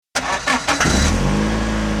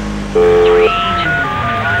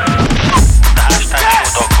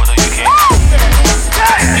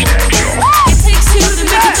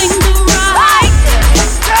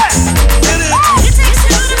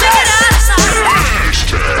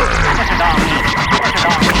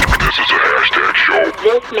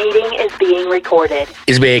recorded.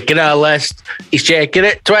 He's making a list. He's checking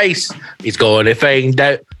it twice. He's going to find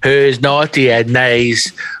out who's naughty and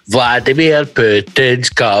nice. Vladimir Putin's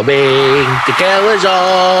coming to kill us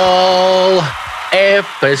all.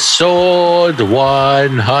 Episode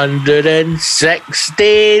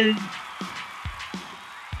 116.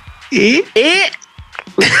 8?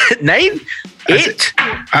 9? 8?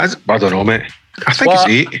 I don't know, mate. I think it's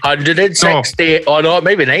 8. 160. No. Oh, no,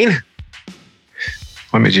 maybe 9.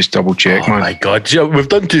 Let me just double check, man. Oh, my God. We've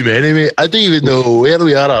done too many, mate. I don't even know where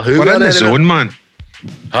we are or who we're in the zone, man.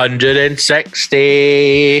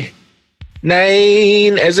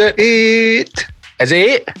 169. Is it 8? Is it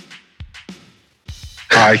 8?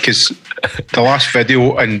 Aye, because the last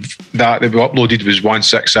video and that we uploaded was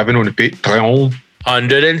 167 on the Patreon.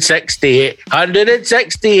 168.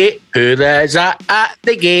 168. Who is that at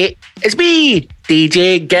the gate? It's me,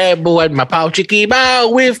 DJ Gamble, and my pal Chicky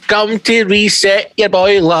Mal. We've come to reset your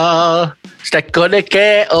boiler. Stick on the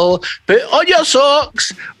kettle, put on your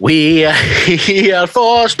socks. We are here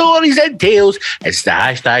for stories and tales. It's the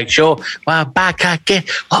hashtag show. We're back again.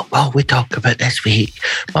 What will we talk about this week?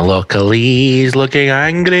 Malocalie's looking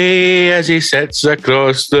angry as he sits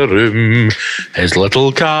across the room. His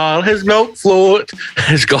little car, his milk float,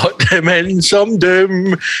 has got him in some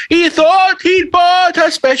doom. He thought he'd bought a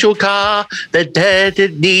special car that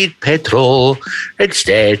didn't need petrol.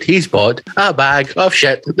 Instead, he's bought a bag of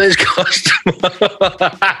shit that's cost look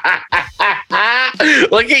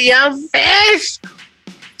at your face.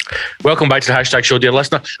 Welcome back to the hashtag show, dear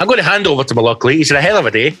listener. I'm going to hand over to Malocally. He's had a hell of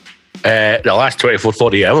a day the last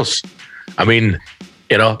 40 hours. I mean,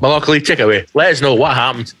 you know, Malocally, take it away. Let us know what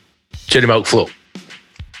happened to the milk float.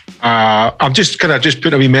 I'm just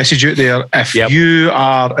putting a wee message out there. If you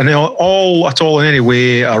are in any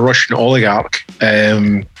way a Russian oligarch,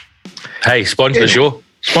 hey, sponsor the show.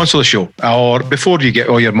 Sponsor the show, or before you get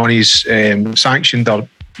all your monies sanctioned or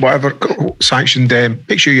whatever sanctioned,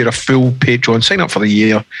 make sure you're a full patron. Sign up for the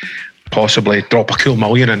year, possibly drop a cool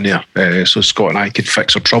million in there, so Scott and I could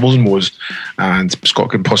fix our troubles and woes, and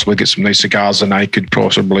Scott could possibly get some nice cigars, and I could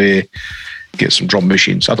possibly get some drum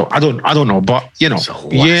machines. I don't know, but you know,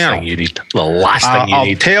 thing you need. The last thing you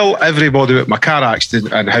need. I'll tell everybody about my car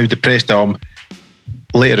accident and how depressed I am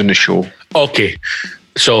later in the show. Okay,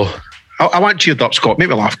 so. I want cheered up, Scott. Make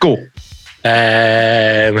me laugh. Go. 2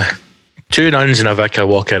 nuns and a vicar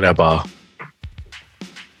walk into a bar.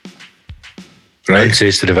 Right. Nun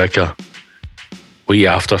says to the vicar, "What are you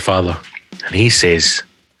after, Father?" And he says,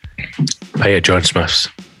 "Pay at John Smith's."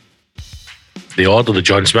 They order the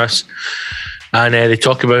John Smith's, and they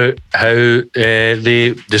talk about how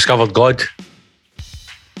they discovered God,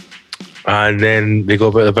 and then they go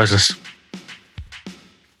about their business.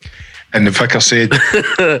 And the vicar said,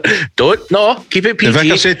 keep it PG. The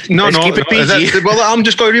vicar said, keep it PG. Well, I'm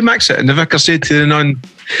just going to remix it. And the vicar said to the nun,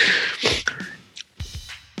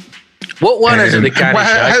 what one is it that can't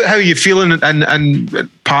how are you feeling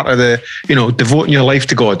and part of the, devoting your life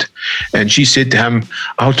to God? And she said to him,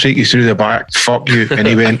 I'll take you through the back, fuck you. And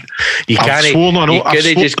he went, you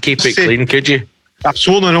couldn't just keep it clean, could you? I've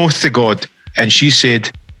sworn an oath to God. And she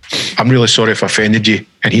said, I'm really sorry if I offended you.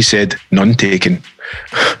 And he said, none taken.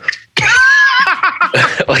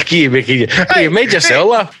 Like you made yourself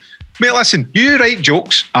laugh. Mate, listen, you write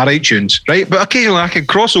jokes, I write tunes, right? But occasionally I can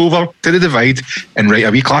cross over to the divide and write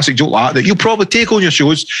a wee classic joke like that you'll probably take on your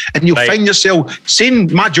shows, and you'll find yourself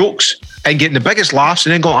saying my jokes and getting the biggest laughs,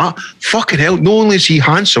 and then going, fucking hell, not only is he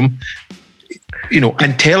handsome,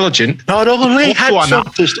 intelligent, not only handsome, an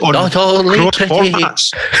artist on not only cross pretty.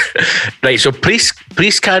 formats. Right, so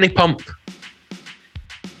priest can't pump.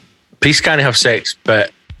 Priest can't have sex,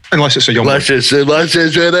 but unless it's a young unless it's with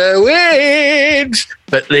a wings.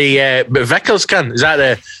 But but vicars can. Is that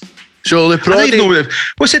the so the proddy?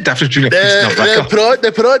 What's the difference between a priest and a vicar?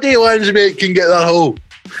 The proddy ones, mate, can get their whole.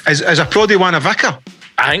 Is a proddy one a vicar?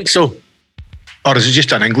 I think so. Or is it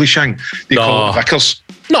just an English thing? They call it vicars.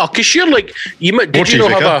 No, because you're like you must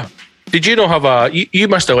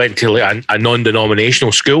have went to like a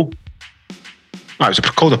non-denominational school. It was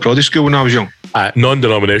called a proddy school when I was young.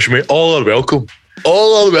 Non-denomination, mate. All are welcome.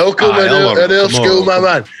 All are welcome in our school, my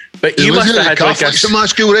man. But you must have had Catholics in my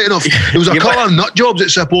school, right enough. There was a couple of nut jobs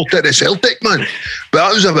that supported the Celtic, man. But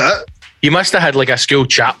that was about it. You must have had like a school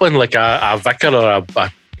chaplain, like a vicar or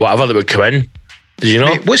a whatever that would come in. Did you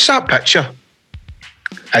know? Mate, what's that picture?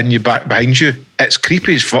 And you behind you, it's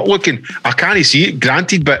creepy as fuck looking. I can't see it,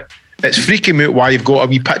 granted, but it's freaking me out why you've got a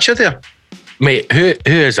wee picture there. Mate, who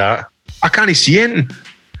is that? I can't see anything.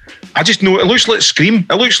 I just know it looks like Scream.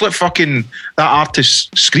 It looks like fucking that artist's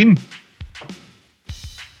Scream.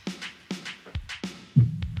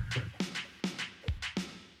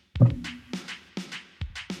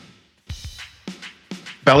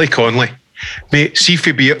 Billy Connolly. Mate, see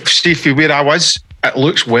if where I was, it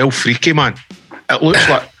looks well freaky, man. It looks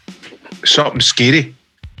like something scary.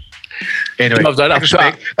 Anyway,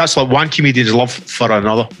 that's like one comedian's love for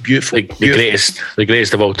another. Beautiful. The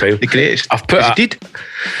greatest of all time. The greatest. I've put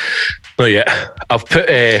not yet. I've put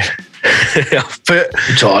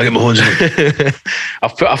until I get my hands on it.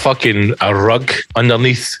 I've put a rug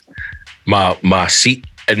underneath my seat,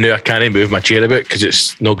 and now I can't move my chair about because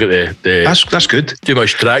it's not got the that's good. Too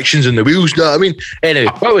much tractions in the wheels, you know what I mean?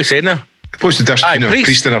 Anyway, what were we saying now? What's the difference between a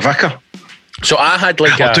priest and a vicar? So I had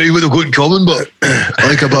like I'll tell you what they've got in common, but I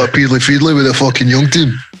like a bit of Peedly Feedly with a fucking young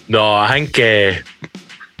team. No, I think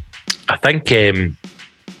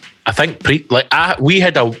we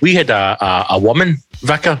had a woman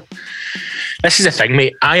vicar. This is the thing,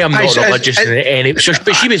 mate. I am not religious in any. So,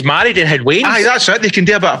 but she was married and had wains. Aye, that's it. They can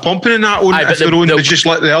do a bit of pumping in that own if their own was just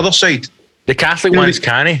like the other side. The Catholic ones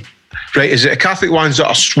can't. Right, is it the Catholic ones that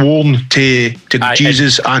are sworn to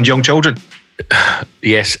Jesus and young children?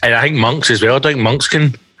 Yes, and I think monks as well. I think monks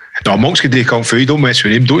can. No, monks can do kung fu. Don't mess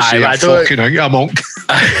with him. Don't say a fucking thing. A monk.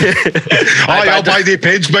 I'll buy the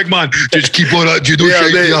pens, big man. Just keep on that judo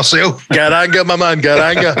shit to yourself. Garanga, my man.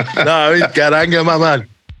 Garanga. No, Garanga, my man.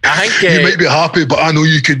 I think you might be happy, but I know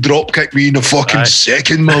you could drop kick me in a fucking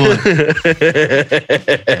second, man.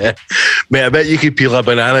 Mate, I bet you could peel a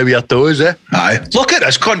banana with your toes, eh? Aye. Look at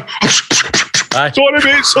this cunt. Aye. Sorry,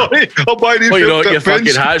 mate. Sorry. I'll buy these. Oh, you know your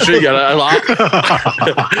fucking hat suit. You're a laugh.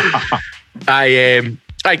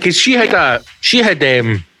 Because she was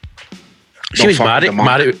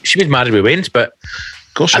married. She was married with Wayne's, but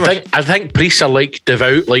I think priests are like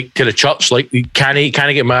devout, like to the church. Like can he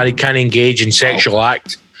get married? Can he engage in sexual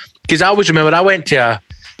act? Because I always remember I went to a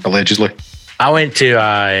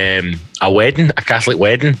wedding, a Catholic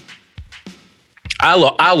wedding. I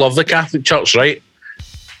love the Catholic Church, right?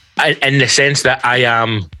 In the sense that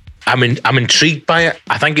I'm intrigued by it.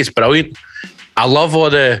 I think it's brilliant. I love all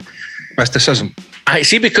the mysticism. I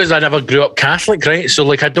see, because I never grew up Catholic, right? So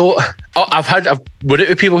like I've worked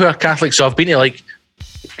with people who are Catholic, so I've been to like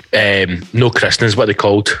no christenings, what are they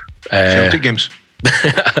called? Celtic games.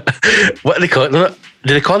 What do they call it?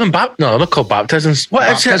 Do they call them No, they're not called baptisms. What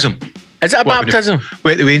baptism? Is it a baptism?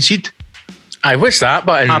 Wait, the Wayne seed? Aye, what's that?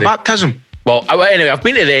 But baptism. Well, anyway, I've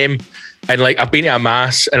been to them, and like I've been to a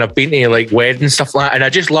mass, and I've been to like weddings, stuff like that, and I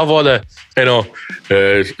just love all the,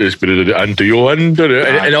 unto you, and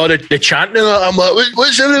all the chanting. I'm like,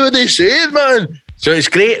 what's everybody saying, man? So it's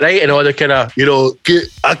great, right? And all the kind of,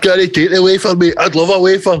 I can't take the wafer, mate. I'd love a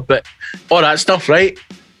wafer, but all that stuff, right?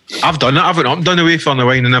 I've done that. I've done the wafer and the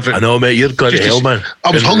wine and everything. I know, mate. You're going to hell, man.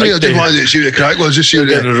 I was hungry. I just wanted to see what the crack was. Just see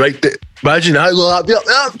Imagine that. Go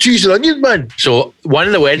like, cheese and onion, man. So one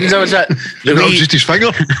of the weddings I was at, that was just his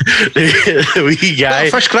finger. the wee guy,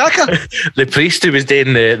 fish cracker. The priest who was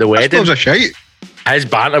doing the wedding. That was a shite. His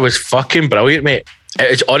banter was fucking brilliant, mate. It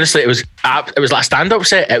was honestly, it was like a stand-up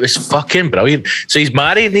set. It was fucking brilliant. So he's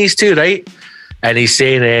marrying these two, right? And he's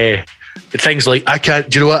saying things like, I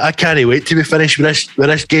can't wait to be finished with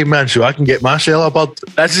this game, man, so I can get Marcella Bird.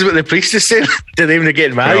 This is what the priest is saying to them to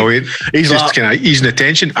getting married. Brilliant. He's just kind of easing the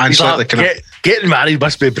tension and slightly getting married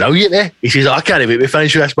must be brilliant, eh? He says, I can't wait to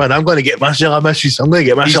finish with this, man. I'm going to get Marcella missus. I'm going to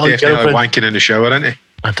get Marcella. He's definitely wanking in the shower, isn't he?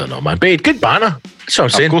 I don't know, man. But he had good banter. That's what I'm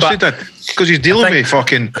saying. Of course he did. Because he's dealing with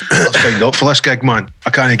fucking, let's find up for this gig, man.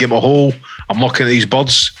 I can't get my hole. I'm looking at these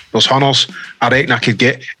birds. There's hunters. I reckon I could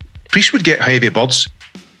get... Priests would get heavy birds.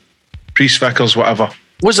 Priests, vicars, whatever.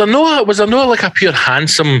 Was there no like a pure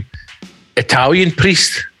handsome Italian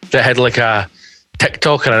priest that had like a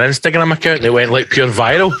TikTok or an Instagram account that went like pure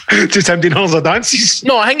viral? Just him doing all the dances?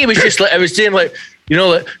 No, I think it was just like, I was saying like,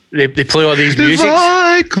 like they play all these music.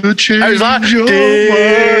 I could change I was like,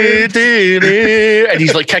 and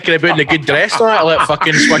he's like kicking about in a good dress, like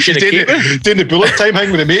fucking swishing the cape. Doing the bullet time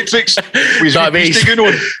hang with the Matrix. He's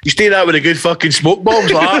doing that with a good fucking smoke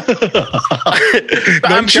bombs, like that.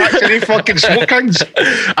 I'm sure any fucking smoke hangs.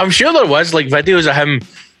 I'm sure there was like videos of him.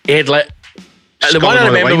 He had like the one I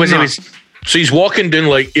remember was he was. So he's walking down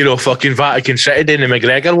like, fucking Vatican City doing the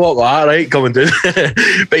McGregor walk like that, right? Coming down.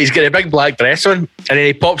 But he's got a big black dress on, and then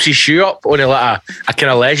he pops his shoe up on like a kind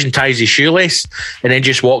of legend, ties his shoelace, and then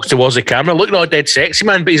just walks towards the camera, looking all dead sexy,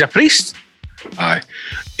 man, but he's a priest. Aye.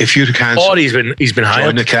 If you're cancer, or he's been hired.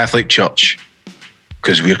 Join the Catholic Church,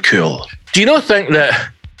 because we're cool. Do you not think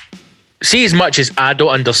that, see, as much as I don't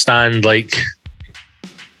understand, like,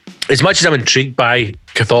 as much as I'm intrigued by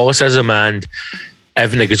Catholicism and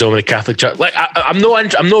everything that goes on with the Catholic Church, like I'm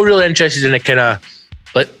not really interested in the kind of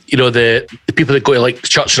like the people that go to like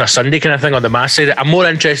church on a Sunday kind of thing on the mass side. I'm more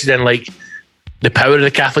interested in like the power of the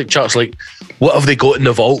Catholic Church. Like what have they got in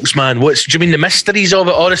the vaults, man? Do you mean the mysteries of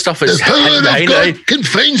it? All the stuff is The power of God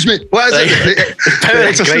confines me. What is it? The power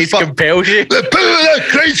of Christ compels you. The power of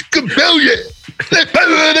Christ compels you. The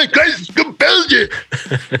power of Christ compels you.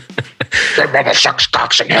 The brother sucks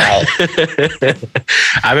cocks in hell.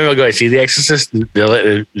 I remember going to see The Exorcist,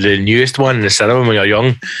 the newest one in the cinema when you're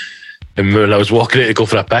young. And when I was walking out to go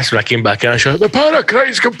for a piss, when I came back in, I shouted, "The power of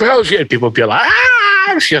Christ compels you." And people would be like,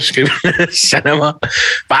 "Ah!" You're screaming in the cinema.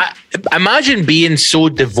 But imagine being so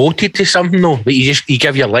devoted to something, though, that you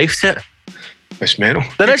give your life to it. It's mental.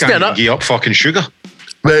 There isn't enough. Give up fucking sugar.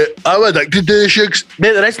 But I'm addicted to the sugars.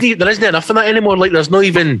 Mate, there isn't enough of that anymore. Like, there's no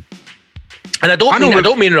even. And I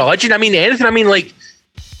don't mean religion. I mean anything. I mean, like,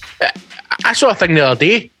 I saw a thing the other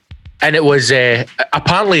day, and it was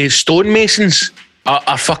apparently stonemasons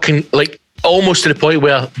are fucking, like, almost to the point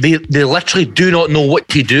where they literally do not know what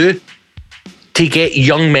to do to get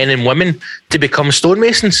young men and women to become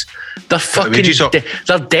stonemasons. They're fucking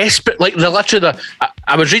they're desperate. Like, they're literally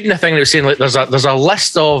I was reading a thing that was saying, like, there's a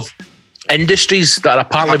list of industries that are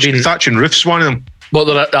apparently being thatching roofs, one of them. Well,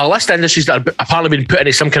 there are a list of industries that are apparently been put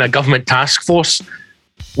into some kind of government task force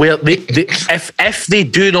where if they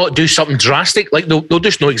do not do something drastic, like they'll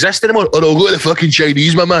just not exist anymore. Or they'll go to the fucking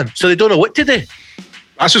Chinese, my man. So they don't know what to do.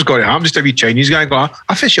 That's what's going to happen. Just a wee Chinese guy go,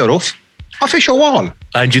 "I fish your roof. I fish your wall."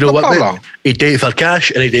 And you know what, mate? He did it for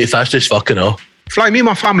cash and he did it fast as fucking all. Fly me and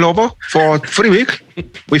my family over for 3 weeks.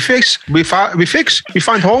 We fix, we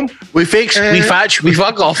find home. We fix, we fatch, we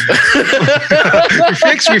fuck off. We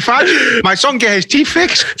fix, we fatch. My son get his teeth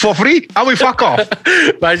fixed for free and we fuck off.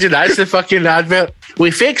 Imagine that's the fucking advert.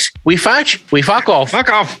 We fix, we fatch, we fuck off. Fuck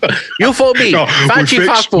off. You for me. No, Fatchy we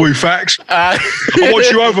fix, fuck off. we fax. I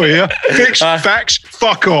want you over here. Fix, fax,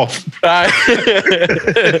 fuck off.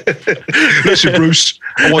 Listen, Bruce,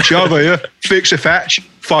 I want you over here. Fix a fatch,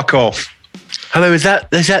 fuck off. Hello, is that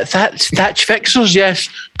Thatch Fixers? Yes.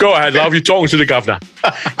 Go ahead, love. You're talking to the governor.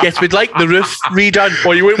 Yes, we'd like the roof redone.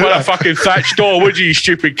 Well, you wouldn't want a fucking thatched door, would you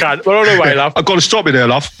stupid cunt? We're on our way, love. I've got to stop you there,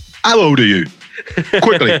 love. How old are you?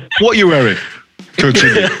 Quickly, what are you wearing?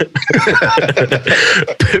 Continue. Put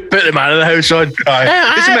the man in the house on.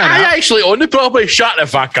 I actually own the property. Shut the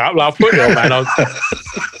fuck up, love. Put the old man on.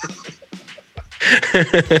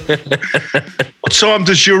 What time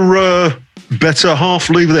does your better half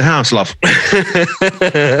leave the house, love?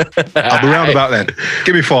 I'll be round about then.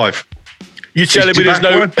 Give me 5. You telling me there's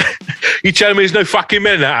no fucking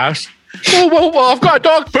men in that house? Well, I've got a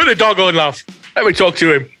dog. Put the dog on, love. Let me talk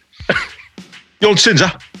to him. You on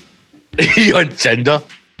Tinder? You on Tinder?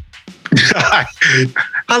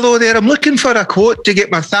 Hello there. I'm looking for a quote to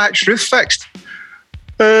get my thatched roof fixed.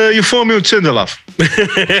 You phone me on Tinder, love.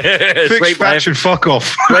 Fix, thatch, and fuck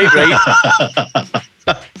off. Right.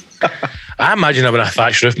 I imagine having a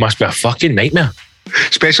thatched roof must be a fucking nightmare.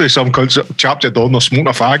 Especially some chapped at the door and they're smoking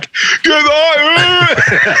a fag. Get that!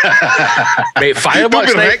 Mate,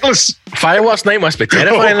 fireworks night must be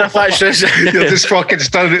terrifying in a thatched roof. You're just fucking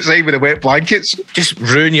standing outside with the wet blankets. Just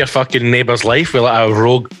ruin your fucking neighbour's life with like a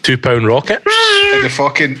rogue £2 rocket. And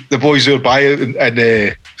the boys who are by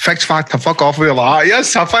and fix fat to fuck off. We're like,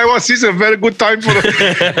 yes, a fireworks is a very good time for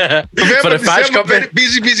the thatch company.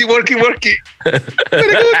 Busy working.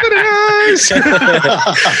 Very nice.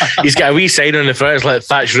 He's got a wee sign on the front, it's like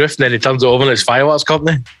thatched roof, and then he turns it over and it's fireworks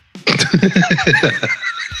company.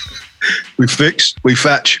 We fix, we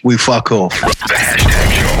fetch, we fuck off. The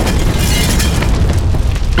Hashtag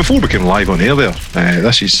Show. Before we came live on air there,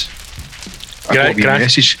 this is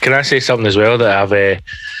Can I say something as well that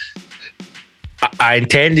I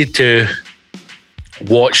intended to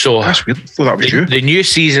watch? So that's weird. I thought that was you. The new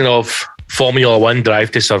season of Formula One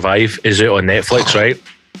Drive to Survive is out on Netflix, right?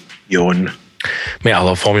 Yawn. Mate, I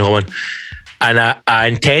love Formula One. And I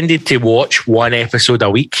intended to watch one episode a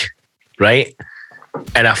week, right?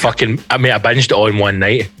 And I binged it all in one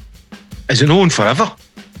night. Is it on forever?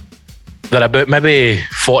 They're about maybe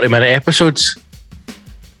 40-minute episodes.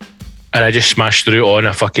 And I just smashed through it all in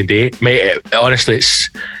a fucking day. Mate, honestly, it's...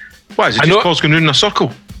 What, is it just called going round in a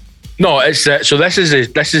circle? No, it's so this is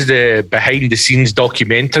the behind the scenes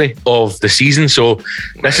documentary of the season. So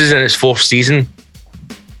this is in its 4th season.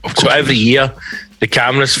 So every year the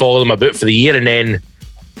cameras follow them about for the year, and then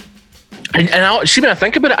I see, when I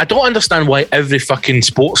think about it, I don't understand why every fucking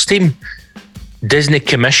sports team Disney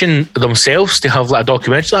commission themselves to have like a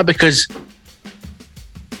documentary like that, because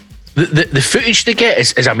the footage they get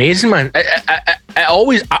is amazing, man. It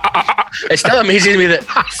still amazes me that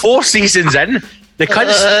 4 seasons in, they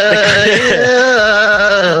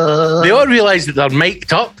all realise that they're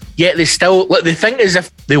mic'd up. yet they still, like, they think as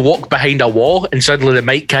if they walk behind a wall and suddenly the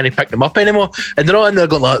mic can't pick them up anymore, and they're all in there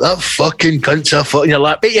going like, that fucking cunt's a foot in your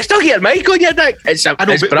lap, but you still get a mic on your dick. It's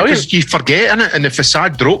brilliant. Because you forget, innit, and the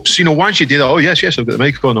facade drops. You know, once you do that, oh yes, I've got the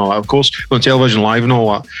mic on, all that, of course, on television live and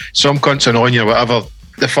all that. Some cunts annoying you, whatever.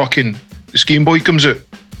 The fucking scheme boy comes out.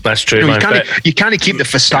 That's true, you know, man. You can't keep the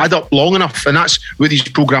facade up long enough, and that's what these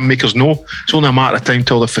program makers know. It's only a matter of time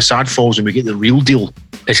till the facade falls and we get the real deal.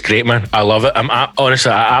 It's great, man. I love it.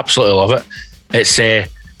 Honestly, I absolutely love it.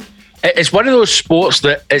 It's one of those sports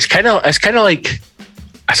that it's kind of like,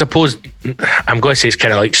 I suppose I'm going to say it's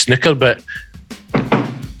kind of like snooker, but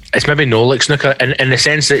it's maybe not like snooker in the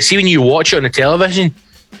sense that, see, when you watch it on the television,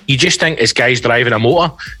 you just think it's guys driving a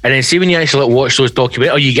motor, and then see when you actually like watch those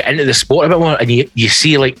documentaries, or you get into the sport a bit more, and you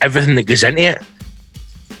see like everything that goes into it,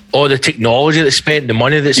 all the technology that's spent, the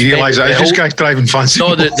money that's spent. You realise that it's just guys driving fancy.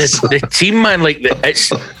 No, the team, man, like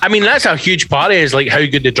it's. I mean, that's a huge part of it, is like how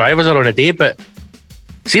good the drivers are on a day, but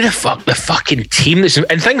see the fucking team that's,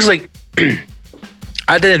 and things like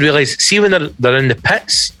I didn't realise. See when they're in the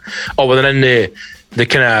pits, or when they're in the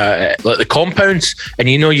kind of like the compounds, and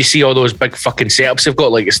you see all those big fucking setups they've got,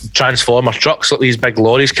 like it's the transformer trucks, like these big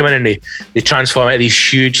lorries come in and they transform into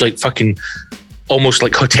these huge, like fucking almost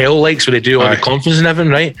like hotel likes where they do all the conferences and everything,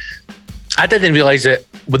 right? I didn't realise that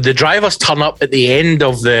when the drivers turn up at the end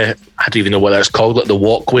of I don't even know what that's called, like the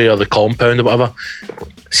walkway or the compound or whatever.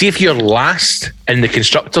 See, if you're last in the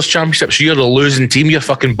Constructors' Championship, so you're the losing team, you're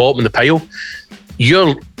fucking bottom of the pile,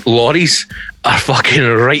 your lorries are fucking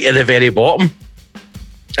right at the very bottom.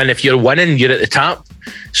 And if you're winning, you're at the top.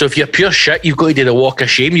 So if you're pure shit, you've got to do the walk of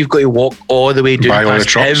shame. You've got to walk all the way down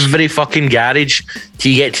past every fucking garage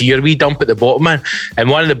till you get to your wee dump at the bottom, man. And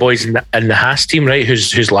one of the boys in the Haas team, right,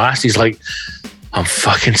 who's last, he's like, I'm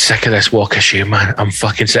fucking sick of this walk of shame, man. I'm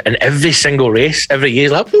fucking sick. And every single race, every year,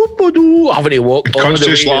 he's like, having to walk all the way to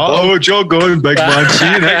the bottom. Oh, jog on, big man. See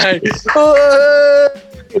you next.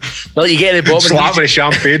 Well, you get to the bottom. Slapping the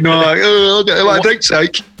champagne. And all like, oh, I'll get my drink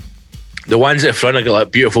sake. The ones at the front are got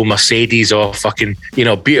like beautiful Mercedes or fucking,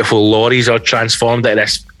 beautiful lorries are transformed into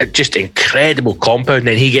this just incredible compound. And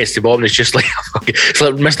then he gets to the bottom, it's just like it's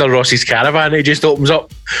like Mr. Ross's caravan. He just opens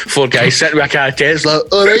up, 4 guys sitting with a can of tents, like,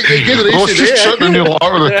 all right, get the race just sitting in your lap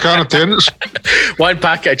with a can of tents. One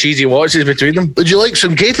packet of cheesy watches between them. Would you like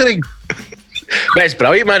some catering? But it's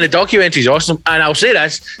brilliant, man. The documentary's awesome. And I'll say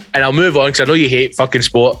this, and I'll move on because I know you hate fucking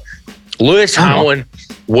sport. Lewis Hamilton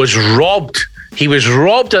was robbed. He was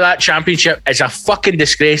robbed of that championship. It's a fucking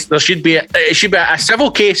disgrace. It should be a civil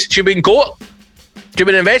case. It should be in court. It should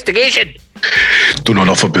be an investigation. Don't know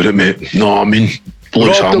enough about it, mate. No, I mean,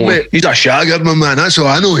 Lewis Hamilton, he's a shagger, my man. That's all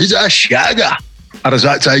I know. He's a shagger. Or is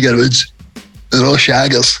that Tiger Woods? They're all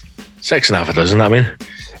shaggers. 6.5 dozen, I mean.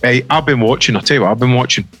 Hey, I've been watching. I'll tell you what, I've been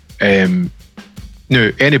watching. Now,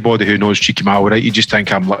 anybody who knows Cheeky Mal, right, you just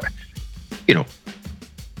think I'm like,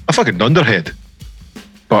 a fucking dunderhead.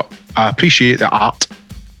 But I appreciate the art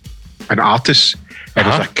and artists. And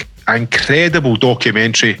there's an incredible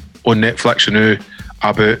documentary on Netflix now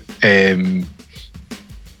about Andy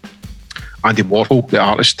Warhol, the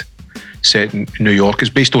artist, set in New York. It's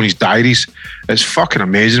based on his diaries. It's fucking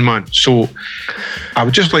amazing, man. So I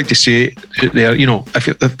would just like to say there, if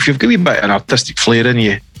you've got a wee bit of an artistic flair in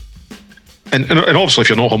you, and obviously if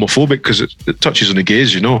you're not homophobic, because it touches on the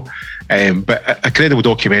gays, but a credible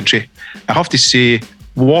documentary. I have to say,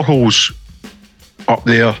 Warhol's up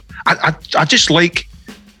there. I just like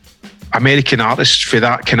American artists for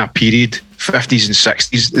that kind of period, 50s and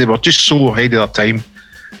 60s. They were just so ahead of their time.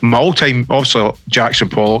 My all-time, obviously, Jackson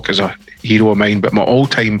Pollock is a hero of mine, but my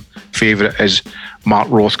all-time favourite is Mark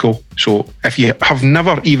Rothko. So if you have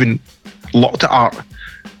never even looked at art,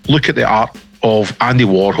 look at the art of Andy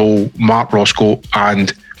Warhol, Mark Rothko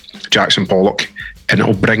and Jackson Pollock, and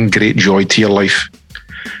it'll bring great joy to your life.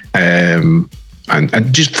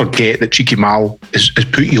 And just forget that Cheeky Mal has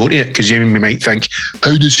put you on it, because you might think,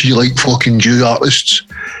 how does he like fucking Jew artists?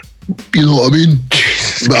 You know what I mean?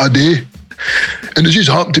 But I do. And it just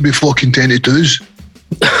happened to be fucking 10-2s.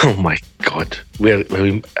 Oh my God.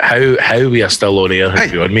 How we are still on air,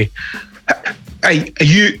 have you on me? Hey, are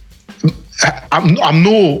you... I'm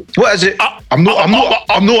no... What is it? I'm not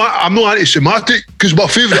anti-Semitic, because my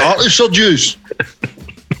favourite artists are Jews.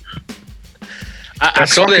 I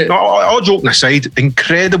saw it. All joking aside,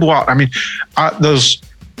 incredible art. I mean, there's...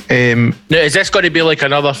 now, is this going to be like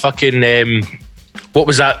another fucking... what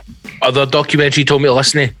was that other documentary you told me to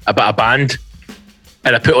listen to about a band?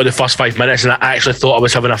 And I put on the first 5 minutes and I actually thought I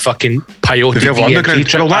was having a fucking peyote DMT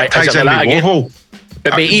trip. Well, that ties in with Warhol.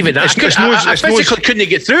 But even that, I physically couldn't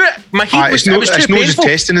get through it. My heat was too painful. It's not as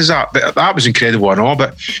testing as that. That was incredible and all,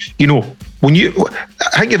 but, I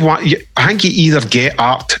think you either get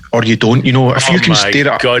art or you don't. You know, if you can stare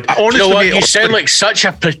at. God, honestly, you know what? You sound like such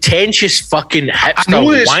a pretentious fucking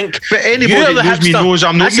hipster wank. But anybody that knows me knows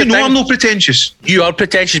I'm not. I'm not pretentious. You are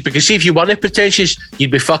pretentious because see, if you weren't pretentious,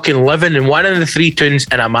 you'd be fucking living in one of the 3 tunes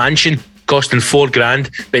in a mansion costing $4,000,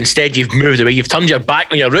 but instead you've moved away. You've turned your back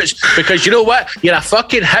on your roots because you know what? You're a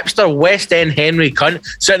fucking hipster West End Henry cunt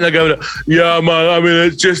sitting there going, yeah, man, I mean,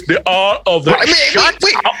 it's just the art of the...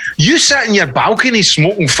 Wait. You sit in your balcony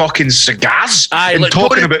smoking fucking cigars and like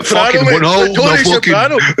talking about fucking... Tony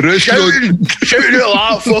Soprano shouting out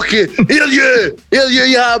that fucking, here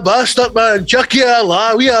you bastard, man, chuck you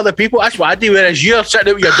la, we are the people. That's what I do, whereas you're sitting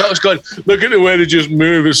there with your ducks going, look at the way they just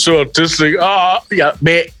move, it's so artistic. Yeah,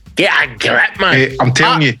 mate. Get a grip, man. Hey, I'm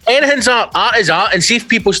telling you. Anything's art. Art is art. And see if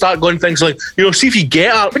people start going things like, see if you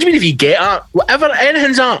get art. What do you mean if you get art? Whatever,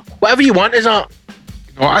 anything's art. Whatever you want is art.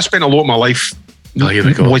 I spent a lot of my life here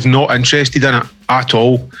we go. Was not interested in it at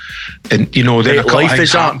all. And, then a couple of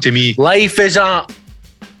things happened to me. Life is art.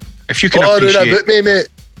 If you can appreciate... mate.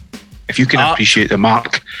 If you can appreciate the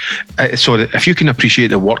mark... if you can appreciate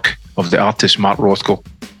the work of the artist Mark Rothko,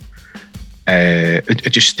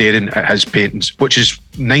 just staring at his paintings, which is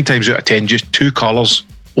 9 times out of 10 just 2 colours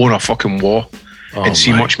on a fucking wall, and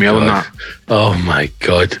see much more than that. Oh my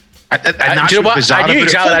God. And that's do you know what? Bizarre. I knew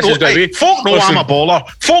exactly that's going to be. Folk know I'm a baller.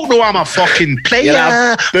 Folk know I'm a fucking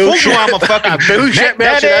player. Folk know I'm a fucking bullshit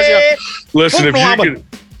merchandiser. Listen,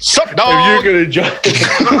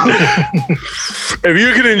 if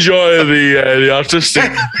you can enjoy the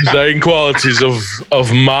artistic design qualities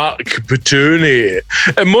of Mark Petuni,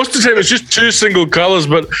 and most of the time it's just 2 single colours,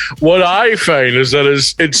 but what I find is that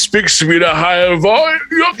it speaks to me in a higher volume.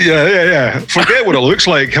 Yeah. Forget what it looks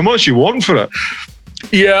like. How much you want for it?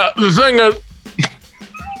 Yeah, the thing is,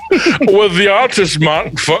 with the artist Mark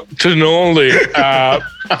Petuni,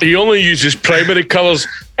 he only uses primary colours,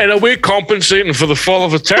 in a way compensating for the fall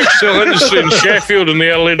of the textile industry in Sheffield in the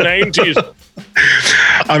early 90s.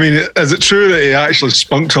 I mean, is it true that he actually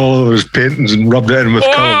spunked all over his paintings and rubbed it in with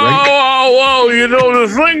coloured ink? Well, the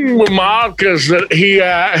thing with Mark is that he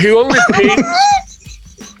only paints...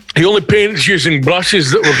 He only paints using brushes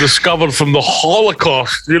that were discovered from the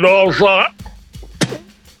Holocaust. It's like...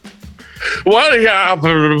 What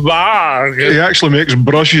happened, Mark? He actually makes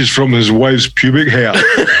brushes from his wife's pubic hair.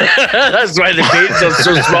 That's why the paints are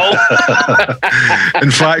so small.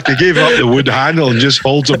 In fact, he gave up the wood handle and just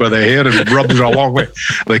holds her by the hair and rubs her along with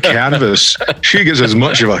the canvas. She gets as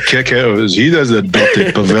much of a kick out of it as he does, the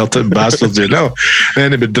dirty, perverted bastards,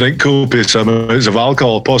 Then he would drink copious amounts of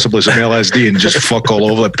alcohol, possibly some LSD, and just fuck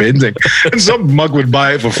all over the painting. And some mug would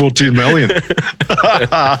buy it for 14 million.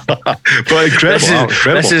 But incredible.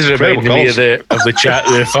 This is reminding me of the chat,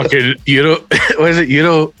 the fucking Euro. Was it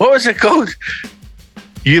Euro? What was it called?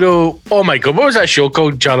 Euro. Oh my God, what was that show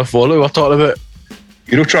called? Janafolo we were talking about.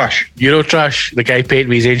 Eurotrash. The guy painted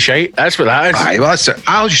me his own shite. That's what that is. Aye, well, that's it.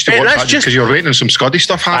 I'll just watch that because you're rating some Scottish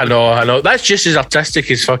stuff. I know. That's just as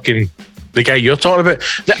artistic as fucking the guy you're talking about.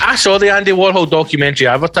 I saw the Andy Warhol documentary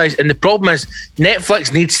advertised, and the problem is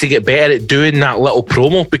Netflix needs to get better at doing that little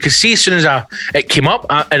promo, because see, as soon as it came up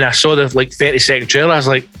and I saw the 30-second trailer, I was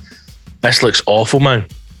like, this looks awful, man.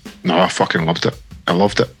 No, I fucking loved it. I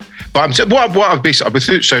loved it. But what I've basically,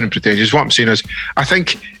 without sounding pretentious, what I'm saying is, I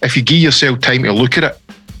think if you give yourself time to look at it,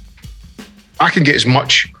 I can get as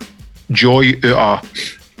much joy out of...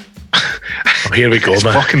 Here we go,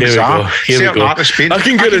 man. Fucking bizarre. Here we go. I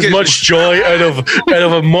can get as much joy out of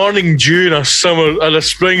a morning dew in a summer and a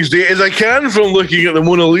spring's day as I can from looking at the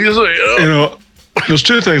Mona Lisa. There's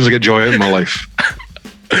 2 things I get joy out of in my life.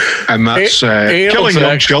 And that's killing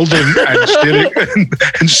young children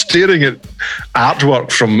and staring at artwork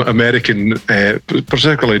from American,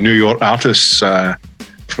 particularly New York artists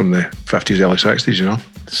from the 50s, early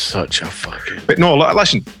 60s, Such a fucking... But no,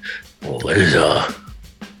 listen. Loser.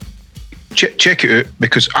 Check it out,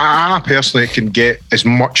 because I personally can get as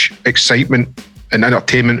much excitement and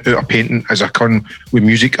entertainment out of painting as I can with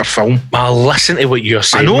music or film. Well, listen to what you're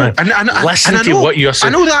saying, man. Listen to what you're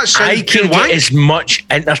saying. I know that I can get as much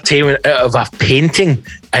entertainment out of a painting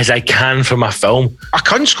as I can from a film. I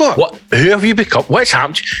can, Scott. Who have you become? What's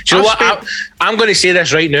happened? Do you know what? I'm going to say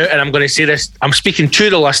this right now, and I'm going to say this. I'm speaking to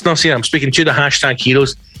the listeners here. I'm speaking to the hashtag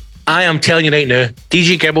heroes. I am telling you right now,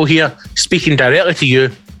 DJ Gibble here, speaking directly to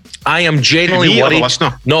you. I am genuinely worried. To the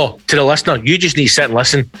listener? No, to the listener. You just need to sit and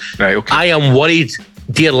listen. Right, okay. I am worried,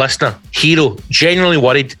 dear listener, hero, genuinely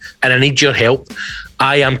worried, and I need your help.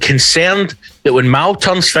 I am concerned that when Mal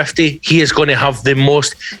turns 50, he is going to have the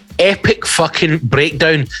most epic fucking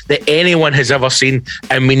breakdown that anyone has ever seen,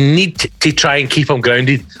 and we need to try and keep him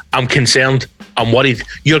grounded. I'm concerned. I'm worried.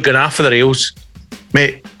 You're going after the rails.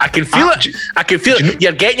 Mate, I can feel it. I can feel it.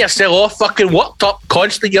 You're getting yourself all fucking worked up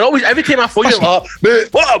constantly. You're always, every time I phone you, like, mate,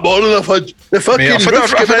 what a morning I've had. The fucking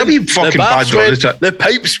roof came in, the baths went, the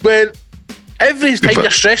pipes went. Every time you're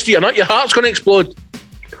stressed, your heart's going to explode.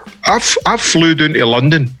 I've flew down to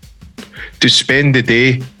London to spend the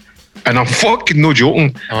day, and I'm fucking no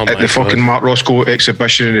joking, at the fucking Mark Roscoe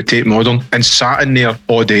exhibition in the Tate Modern, and sat in there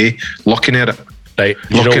all day looking at it. Right.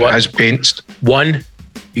 Looking at his paints. One,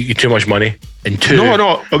 you get too much money. And two,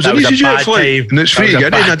 no, it was an easy jet flight, and it's free to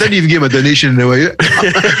get in. I didn't even give him a donation in the way.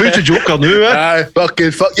 Who's the joker now,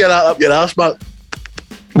 fucking fuck your that up your ass, man.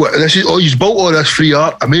 What, this is, you've built all this free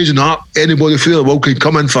art, amazing art. Anybody through the world can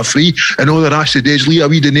come in for free, and all the rest of the days leave a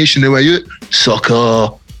wee donation the way out. Sucker.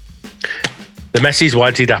 The missus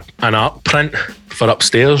wanted an art print for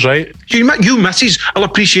upstairs, right? You missus, I'll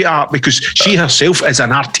appreciate art because she herself is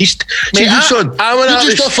an artiste. See, you son, you're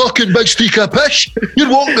just a fucking big streak of pish. You're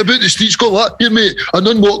walking about the streets going like that, mate. A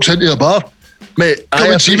nun walks into a bar. Mate,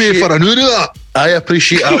 come and see me for an hour of that. I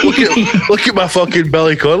appreciate that. Look at my fucking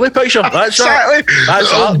Billy Connolly picture. That's exactly.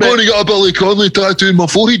 I'm going to get a Billy Connolly tattoo in my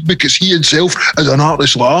forehead because he himself is an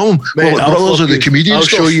artist like him. Well, like brothers of the comedian I'll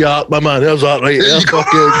stuff. show you art, my man. There's that right there.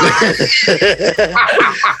 Fucking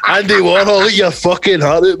Andy Warhol, let your fucking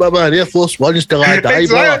heart out, my man. Air Force Ones till I die,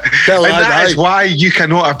 brother. Till I die. That is why you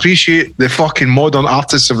cannot appreciate the fucking modern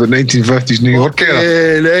artists of the 1950s New York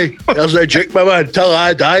era. There's a joke, my man. Till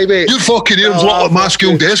I die, mate. Your fucking ears look like my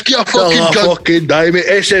school desk, you fucking cunt. Fucking die, mate.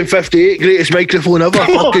 SM58, greatest microphone ever.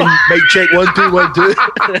 Fucking mic check 1 2 1 2.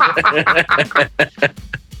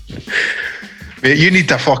 Mate, you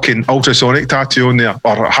need a fucking ultrasonic tattoo on there,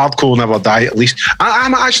 or hardcore never die at least.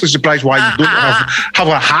 I'm actually surprised why you don't have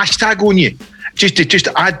a hashtag on you. Just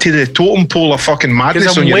to add to the totem pole of fucking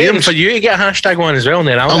madness on your waiting names. for you to get a hashtag one as well.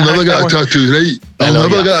 I'll never get a tattoo, right? I'll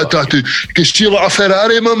never get a tattoo. Because you're like a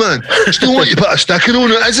Ferrari, my man. It's not like you put a sticker on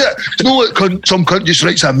it, is it? It's not like some cunt just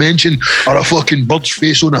writes a mention or a fucking bird's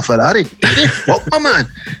face on a Ferrari. Hey, fuck, my man.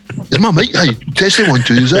 Is my mic high? Testing 1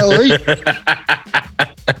 2, is that alright?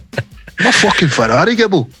 I'm a fucking Ferrari,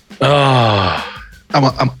 Gibble.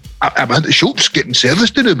 I'm at the shops getting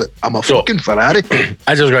serviced to do, but I'm a fucking Ferrari.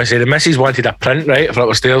 As I was going to say, the missus wanted a print, right, for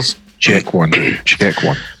upstairs. Check one.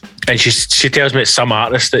 And she tells me it's some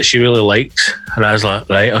artist that she really likes. And I was like,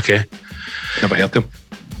 right, okay. Never heard them.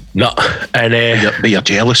 No. And but you're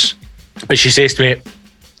jealous. But she says to me,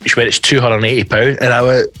 it's £280. And I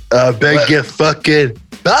went, I beg your fucking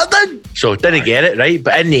pardon. So didn't get it, right?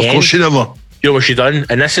 But in the end, of course she never. You know what she done?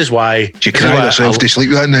 And this is why she cried herself to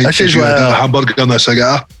sleep that night. This is why a hamburger and a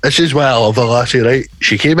cigar. This is why I love her, lassie, right?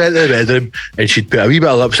 She came into the bedroom and she'd put a wee bit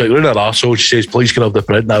of lipstick on her arsehole. She says, please can I have the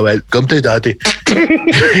print? And I went, come to daddy.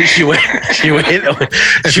 she went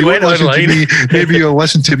online. Me, maybe you'll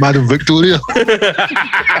listen to Madam Victoria.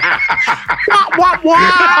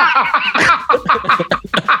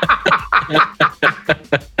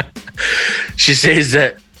 She says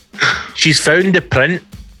that she's found the print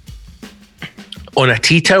on a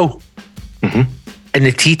tea towel, and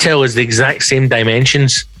the tea towel is the exact same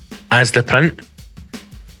dimensions as the print,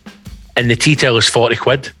 and the tea towel is 40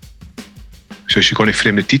 quid. So she's going to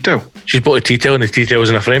frame the tea towel? She's bought a tea towel and the tea towel's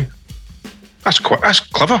in a frame. That's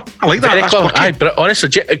clever. I like that. Very that's clever. Aye, but honestly,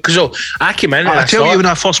 because I came in. I tell you, when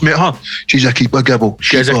I first met her, she's a keeper, Gibble.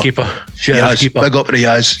 She is a keeper. She is a keeper. Big up the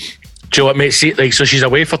eyes. Do you know what, mate? See, like, so she's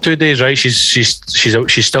away for 2 days, right? She's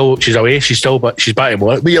away. But she's back in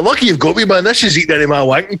work. But you're lucky you've got me, man. This is eating any my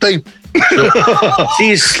wanking time.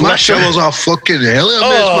 So, my showers are fucking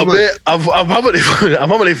hell. Mate, I'm having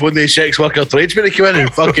to phone the sex worker tradesman to come in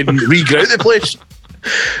and fucking re-grout the place.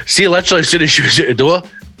 See, literally, as soon as she was at the door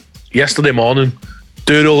yesterday morning,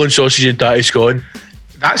 2 rolling sausage and tatty scone.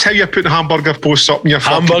 That's how you're putting hamburger posts up in your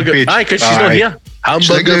fucking page. Aye, because she's not here.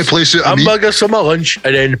 Hamburgers for my lunch,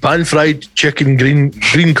 and then pan fried chicken, green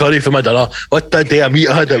curry for my dinner. What a day of meat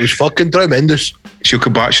I had! It was fucking tremendous. She'll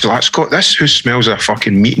come back. She's like, Scott, this who smells of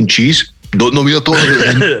fucking meat and cheese? Don't know what you're talking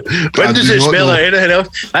about. When does it smell like anything else?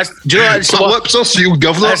 Do you know that's my lips are sealed,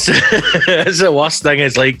 governor. That's the worst thing.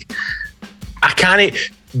 Is like I can't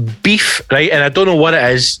eat beef, right? And I don't know what it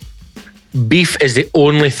is. Beef is the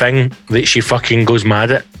only thing that she fucking goes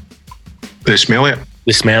mad at. The smell of it.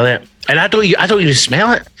 The smell of it. And I don't even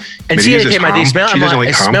smell it. And see every time I do smell it,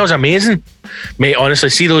 it smells amazing. Mate, honestly,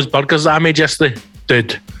 see those burgers that I made yesterday?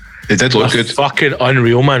 Dude. They did look good. Fucking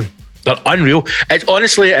unreal, man. They're unreal. It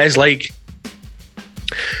is like,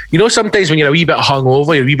 you know, sometimes when you're a wee bit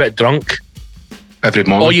hungover, you're a wee bit drunk. Every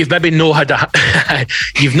morning. Or you've maybe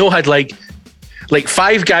had like Like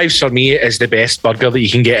Five Guys for me is the best burger that you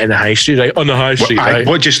can get in the high street, right? On the high street, right?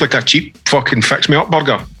 What, just like a cheap fucking fix me up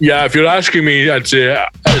burger? Yeah, if you're asking me, I'd say.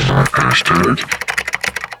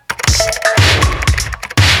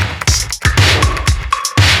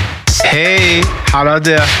 Hey, hello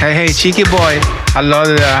there. Hey, cheeky boy. Hello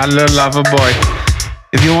there, hello, lover boy.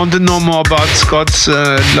 If you want to know more about Scott's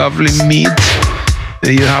lovely meat,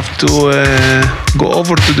 you have to go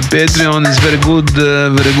over to the Patreon. It's very good,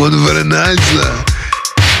 very nice.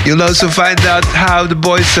 You'll also find out how the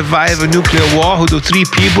boys survive a nuclear war, who do 3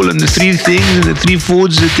 people and the 3 things and the 3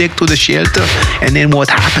 foods they take to the shelter, and then what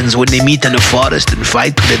happens when they meet in the forest and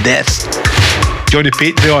fight to the death. Join the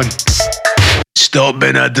Patreon. Stop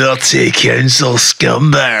being a dirty Cooncil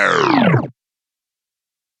scumbag.